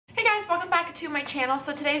welcome back to my channel.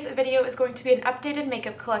 So today's video is going to be an updated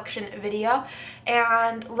makeup collection video,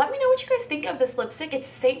 and let me know what you guys think of this lipstick. It's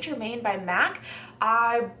Saint Germain by MAC.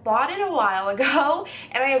 I bought it a while ago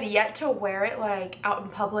and I have yet to wear it like out in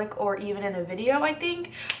public or even in a video, I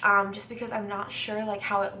think, just because I'm not sure like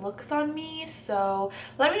how it looks on me. So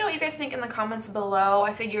let me know what you guys think in the comments below.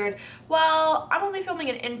 I figured, well, I'm only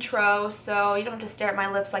filming an intro, so you don't have to stare at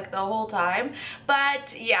my lips like the whole time,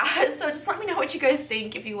 but yeah, so just let me know what you guys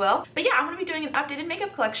think, if you will. But yeah, I'm gonna be doing an updated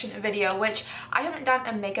makeup collection video, which I haven't done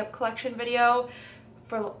a makeup collection video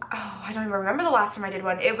for, oh, I don't even remember the last time I did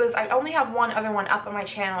one. I only have one other one up on my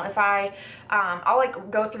channel. If I'll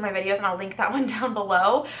like go through my videos and I'll link that one down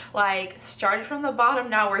below. Like, started from the bottom,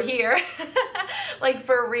 now we're here. Like,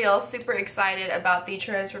 for real, super excited about the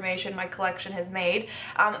transformation my collection has made.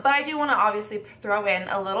 But I do want to obviously throw in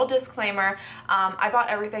a little disclaimer. I bought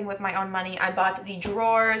everything with my own money. I bought the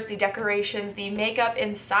drawers, the decorations, the makeup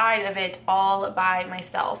inside of it all by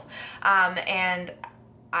myself. And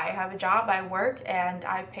I have a job, I work, and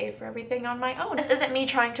I pay for everything on my own. This isn't me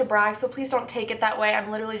trying to brag, so please don't take it that way. I'm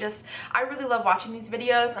literally just, I really love watching these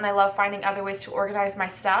videos, and I love finding other ways to organize my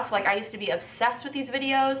stuff. Like, I used to be obsessed with these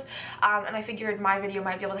videos, and I figured my video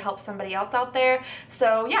might be able to help somebody else out there.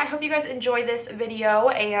 So yeah, I hope you guys enjoy this video,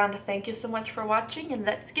 and thank you so much for watching, and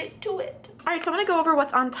let's get to it. Alright, so I'm going to go over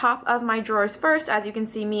what's on top of my drawers first. As you can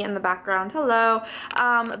see me in the background, hello.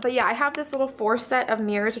 But yeah, I have this little 4 set of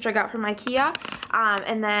mirrors, which I got from Ikea,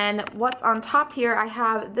 and then what's on top here, I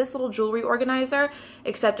have this little jewelry organizer,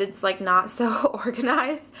 except it's like not so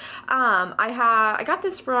organized. I got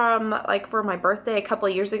this from like for my birthday a couple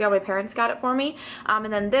of years ago. My parents got it for me.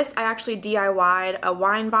 And then this, I actually DIY'd a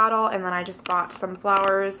wine bottle, and then I just bought some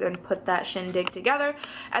flowers and put that shindig together.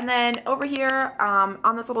 And then over here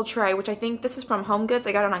on this little tray, which I think this is from Home Goods,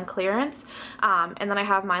 I got it on clearance. And then I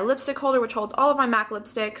have my lipstick holder, which holds all of my MAC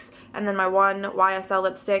lipsticks, and then my one YSL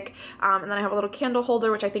lipstick. And then I have a little candle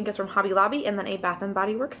holder, which I think is from Hobby Lobby, and then a Bath &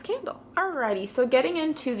 Body Works candle. Alrighty, so getting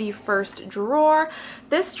into the first drawer.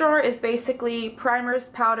 This drawer is basically primers,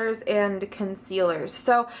 powders, and concealers.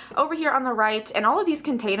 So over here on the right, and all of these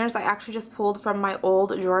containers I actually just pulled from my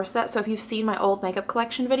old drawer set. So if you've seen my old makeup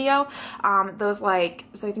collection video, those like,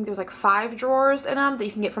 so I think there's like 5 drawers in them that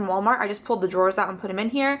you can get from Walmart. I just pulled the drawers out and put them in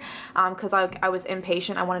here because I was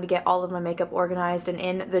impatient. I wanted to get all of my makeup organized and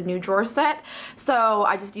in the new drawer set. So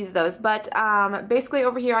I just used those. But basically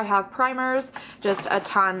over here I have primers, just a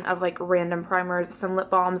ton of like random primers, some lip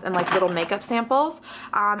balms, and like little makeup samples.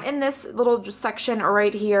 In this little section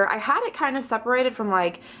right here, I had it kind of separated from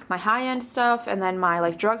like my high-end stuff and then my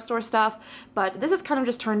like drugstore stuff, but this is kind of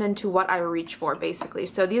just turned into what I reach for basically.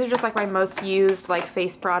 So these are just like my most used like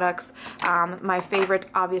face products. My favorite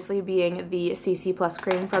obviously being the CC Plus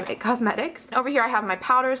cream from It Cosmetics. Over here I have my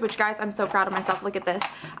powders, which guys, I'm so proud of myself. Look at this.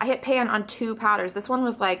 I hit pan on 2 powders. This one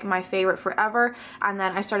was like my favorite forever, and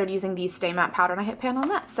then I started using the Stay Matte powder and I hit pan on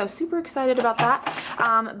that. So super excited about that.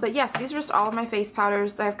 But yes, these are just all of my face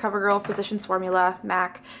powders. I have CoverGirl, Physicians Formula,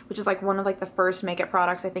 MAC, which is like one of like the first makeup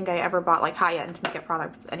products I think I ever bought, like high-end makeup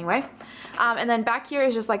products anyway. And then back here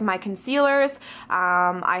is just like my concealers.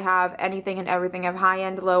 I have anything and everything of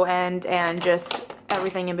high-end, low-end, and just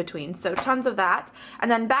everything in between, so tons of that. And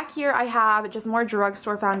then back here I have just more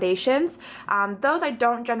drugstore foundations. Those I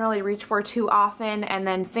don't generally reach for too often, and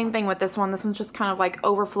then same thing with this one. This one's just kind of like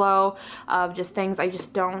overflow of just things I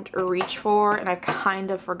just don't reach for and I've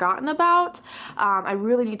kind of forgotten about. I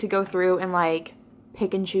really need to go through and like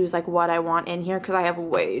pick and choose like what I want in here because I have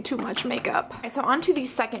way too much makeup. Okay, so on to the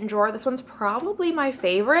second drawer. This one's probably my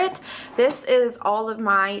favorite. This is all of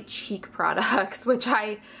my cheek products, which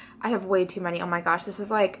I have way too many. Oh my gosh, this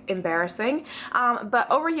is like embarrassing. But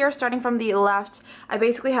over here, starting from the left, I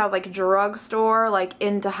basically have like drugstore, like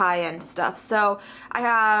into high-end stuff. So I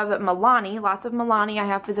have Milani, lots of Milani. I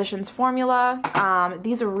have Physicians Formula.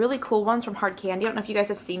 These are really cool ones from Hard Candy. I don't know if you guys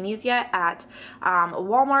have seen these yet at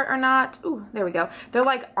Walmart or not. Ooh, there we go. They're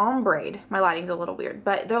like ombre. My lighting's a little weird,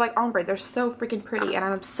 but they're like ombre. They're so freaking pretty and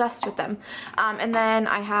I'm obsessed with them. And then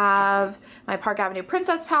I have my Park Avenue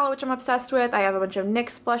Princess palette, which I'm obsessed with. I have a bunch of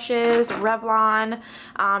NYX blushes, Revlon,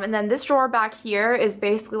 and then this drawer back here is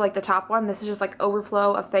basically like the top one. This is just like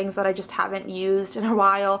overflow of things that I just haven't used in a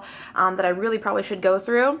while that I really probably should go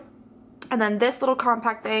through. And then this little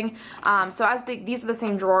compact thing, so these are the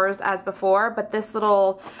same drawers as before, but this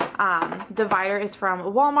little divider is from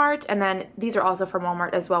Walmart, and then these are also from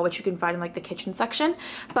Walmart as well, which you can find in like the kitchen section.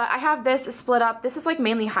 But I have this split up. This is like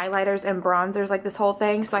mainly highlighters and bronzers, like this whole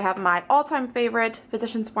thing. So I have my all-time favorite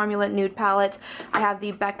Physicians Formula Nude Palette. I have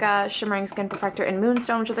the Becca Shimmering Skin Perfector in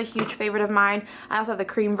Moonstone, which is a huge favorite of mine. I also have the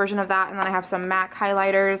cream version of that, and then I have some MAC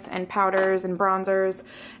highlighters and powders and bronzers,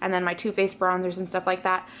 and then my Too Faced bronzers and stuff like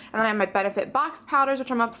that. And then I have my Benefit Box powders,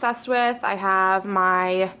 which I'm obsessed with. I have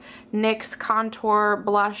my NYX contour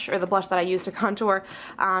blush, or the blush that I use to contour,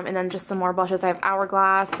 and then just some more blushes. I have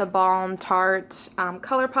Hourglass, The Balm, Tarte,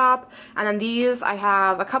 ColourPop, and then these I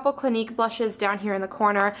have a couple Clinique blushes down here in the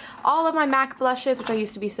corner. All of my MAC blushes, which I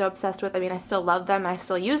used to be so obsessed with. I mean, I still love them, I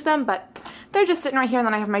still use them, but they're just sitting right here. And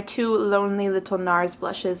then I have my 2 Lonely Little NARS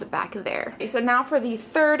blushes back there. Okay, so now for the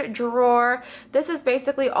third drawer. This is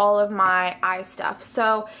basically all of my eye stuff.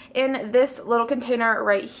 So in this little container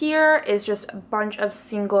right here is just a bunch of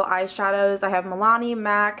single eyeshadows. I have Milani,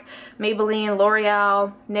 MAC, Maybelline,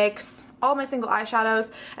 L'Oreal, NYX, all my single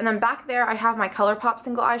eyeshadows. And then back there I have my ColourPop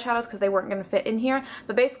single eyeshadows because they weren't going to fit in here.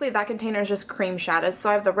 But basically that container is just cream shadows.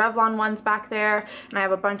 So I have the Revlon ones back there, and I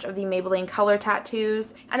have a bunch of the Maybelline Color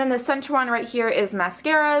Tattoos. And then the center one right here is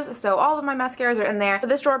mascaras. So all of my mascaras are in there. So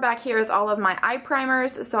this drawer back here is all of my eye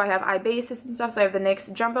primers. So I have eye bases and stuff. So I have the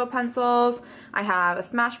NYX Jumbo pencils. I have a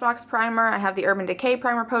Smashbox primer. I have the Urban Decay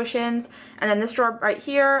primer potions. And then this drawer right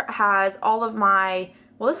here has all of my,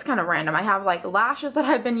 well, this is kind of random. I have like lashes that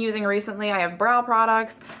I've been using recently. I have brow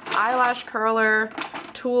products, eyelash curler,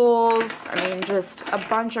 tools, I mean just a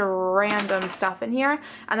bunch of random stuff in here.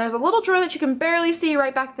 And there's a little drawer that you can barely see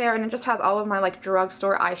right back there, and it just has all of my like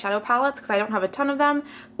drugstore eyeshadow palettes because I don't have a ton of them,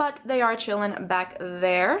 but they are chilling back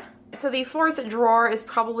there. So the fourth drawer is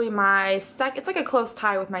probably my it's like a close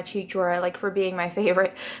tie with my cheek drawer, like for being my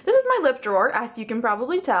favorite. This is my lip drawer, as you can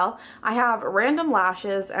probably tell. I have random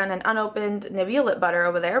lashes and an unopened Nivea lip butter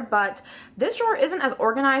over there, but this drawer isn't as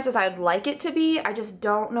organized as I'd like it to be. I just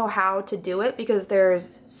don't know how to do it because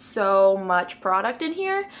there's so much product in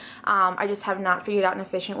here. I just have not figured out an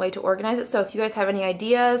efficient way to organize it. So if you guys have any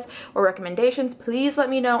ideas or recommendations, please let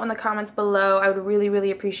me know in the comments below. I would really,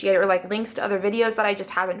 really appreciate it, or like links to other videos that I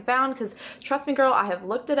just haven't found. Because trust me girl, I have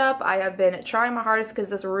looked it up. I have been trying my hardest because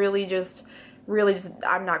this really just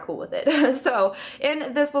I'm not cool with it. So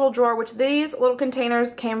in this little drawer, which these little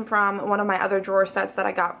containers came from one of my other drawer sets that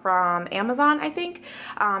I got from Amazon, I think.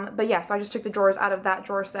 But yeah, so I just took the drawers out of that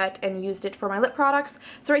drawer set and used it for my lip products.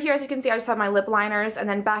 So right here, as you can see, I just have my lip liners, and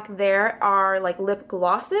then back there are like lip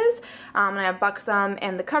glosses. And I have Buxom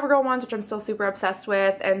and the CoverGirl ones, which I'm still super obsessed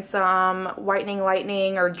with, and some Whitening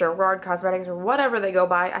Lightning or Gerard Cosmetics or whatever they go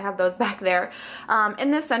by. I have those back there.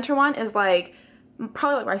 And this center one is like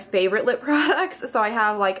probably like my favorite lip products. So I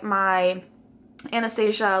have like my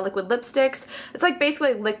Anastasia liquid lipsticks. It's like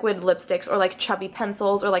basically liquid lipsticks, or like chubby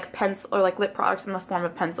pencils, or like lip products in the form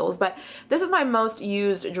of pencils. But this is my most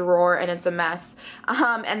used drawer, and it's a mess.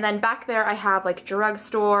 And then back there I have like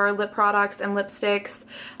drugstore lip products and lipsticks,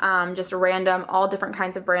 just random, all different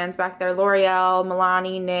kinds of brands back there. L'Oreal,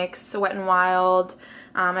 Milani, NYX, Wet n Wild.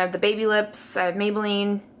 I have the baby lips. I have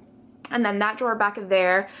Maybelline. And then that drawer back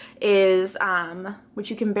there is, which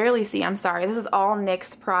you can barely see, I'm sorry, this is all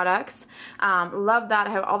NYX products. Love that. I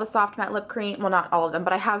have all the soft matte lip cream, well not all of them,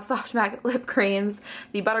 but I have soft matte lip creams,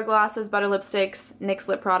 the butter glosses, butter lipsticks, NYX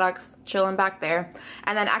lip products, chilling back there.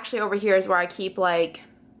 And then actually over here is where I keep like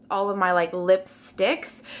all of my like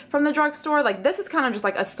lipsticks from the drugstore. Like this is kind of just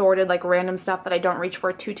like assorted like random stuff that I don't reach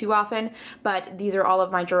for too often, but these are all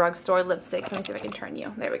of my drugstore lipsticks. Let me see if I can turn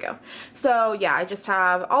you. There we go. So yeah, I just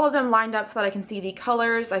have all of them lined up so that I can see the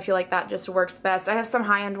colors. I feel like that just works best. I have some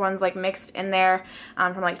high-end ones like mixed in there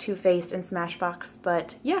from like Too Faced and Smashbox,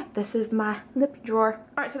 but yeah, this is my lip drawer.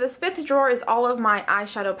 All right, so this fifth drawer is all of my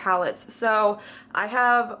eyeshadow palettes. So I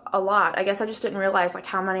have a lot. I guess I just didn't realize like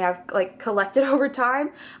how many I've like collected over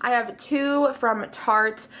time. I have 2 from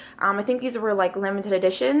Tarte. I think these were like limited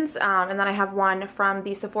editions. And then I have one from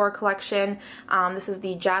the Sephora collection. This is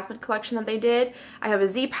the Jasmine collection that they did. I have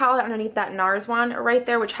a Z palette underneath that NARS one right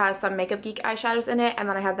there, which has some Makeup Geek eyeshadows in it. And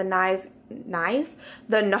then I have the NARS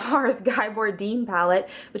Guy Bourdain palette,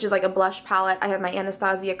 which is like a blush palette. I have my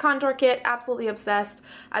Anastasia contour kit, absolutely obsessed.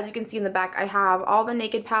 As you can see in the back, I have all the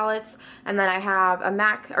Naked palettes, and then I have a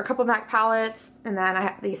MAC, or a couple MAC palettes, and then I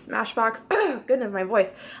have the Smashbox, goodness, my voice.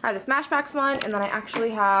 I have the Smashbox one, and then I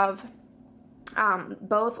actually have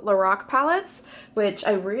both Lorac palettes, which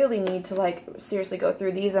I really need to like seriously go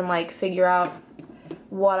through these and like figure out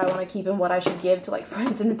what I want to keep and what I should give to like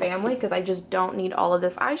friends and family, because I just don't need all of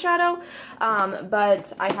this eyeshadow.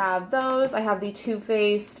 But I have those. I have the Too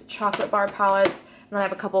Faced chocolate bar palettes, and then I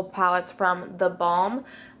have a couple palettes from The Balm.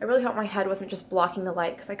 I really hope my head wasn't just blocking the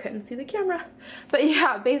light because I couldn't see the camera. But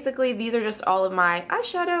yeah, basically these are just all of my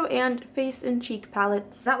eyeshadow and face and cheek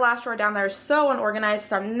palettes. That last drawer down there is so unorganized,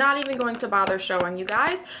 so I'm not even going to bother showing you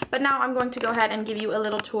guys. But now I'm going to go ahead and give you a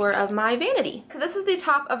little tour of my vanity. So this is the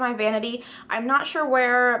top of my vanity. I'm not sure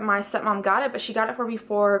where my stepmom got it, but she got it for me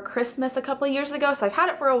for Christmas a couple of years ago, so I've had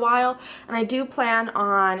it for a while, and I do plan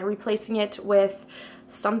on replacing it with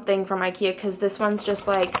something from Ikea, because this one's just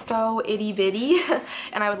like so itty bitty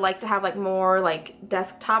and I would like to have like more like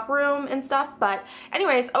desktop room and stuff. But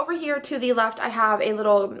anyways, over here to the left I have a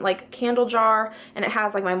little like candle jar, and it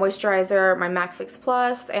has like my moisturizer, my MAC Fix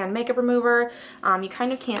Plus, and makeup remover. You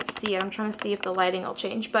kind of can't see it. I'm trying to see if the lighting will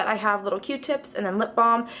change, but I have little Q-tips and then lip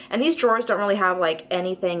balm, and these drawers don't really have like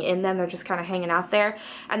anything in them. They're just kind of hanging out there.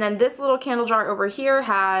 And then this little candle jar over here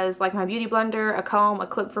has like my beauty blender, a comb, a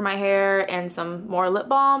clip for my hair, and some more lip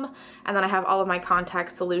balm. And then I have all of my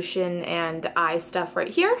contact solution and eye stuff right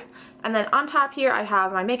here. And then on top here I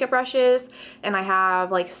have my makeup brushes, and I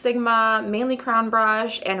have like Sigma, mainly Crown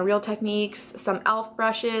Brush, and Real Techniques, some e.l.f.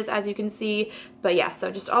 brushes as you can see. But yeah, so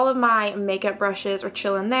just all of my makeup brushes are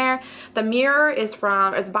chilling there. The mirror is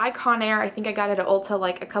by Conair. I think I got it at Ulta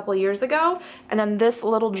like a couple years ago. And then this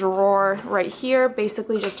little drawer right here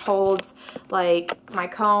basically just holds like my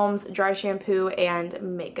combs, dry shampoo, and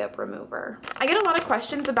makeup remover. I get a lot of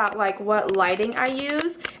questions about like what lighting I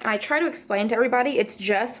use, and I try to explain to everybody it's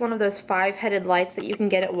just one of those 5-headed lights that you can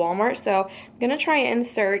get at Walmart. So I'm gonna try and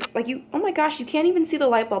insert like oh my gosh, you can't even see the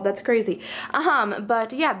light bulb. That's crazy.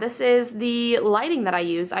 But yeah, this is the lighting that I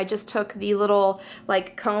use. I just took the little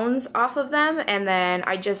like cones off of them, and then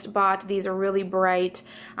I just bought these really bright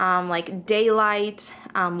like daylight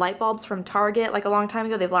light bulbs from Target like a long time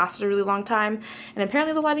ago. They've lasted a really long time, and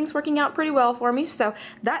apparently the lighting's working out pretty well for me. So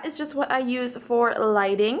that is just what I use for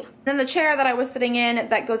lighting. Then the chair that I was sitting in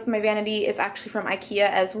that goes to my vanity is actually from Ikea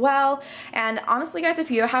as well. And honestly guys,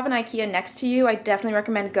 if you have an Ikea next to you, I definitely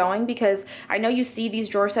recommend going, because I know you see these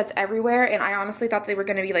drawer sets everywhere, and I honestly thought they were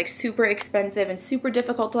going to be like super expensive and super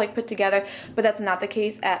difficult to like put together, but that's not the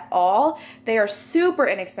case at all. They are super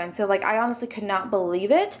inexpensive. Like I honestly could not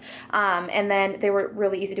believe it. And then they were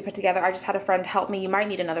really easy to put together. I just had a friend help me. You might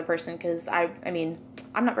need another person, because I mean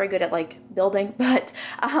I'm not very good at like building, but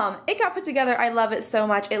it got put together. I love it so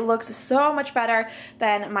much. It looks so much better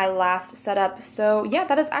than my last setup. So yeah,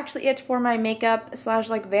 that is actually it for my makeup slash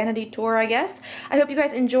like vanity tour, I guess. I hope you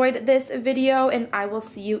guys enjoyed this video, and I will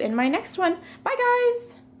see you in my next one. Bye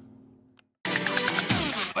guys!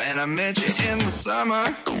 When I met you in the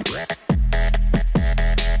summer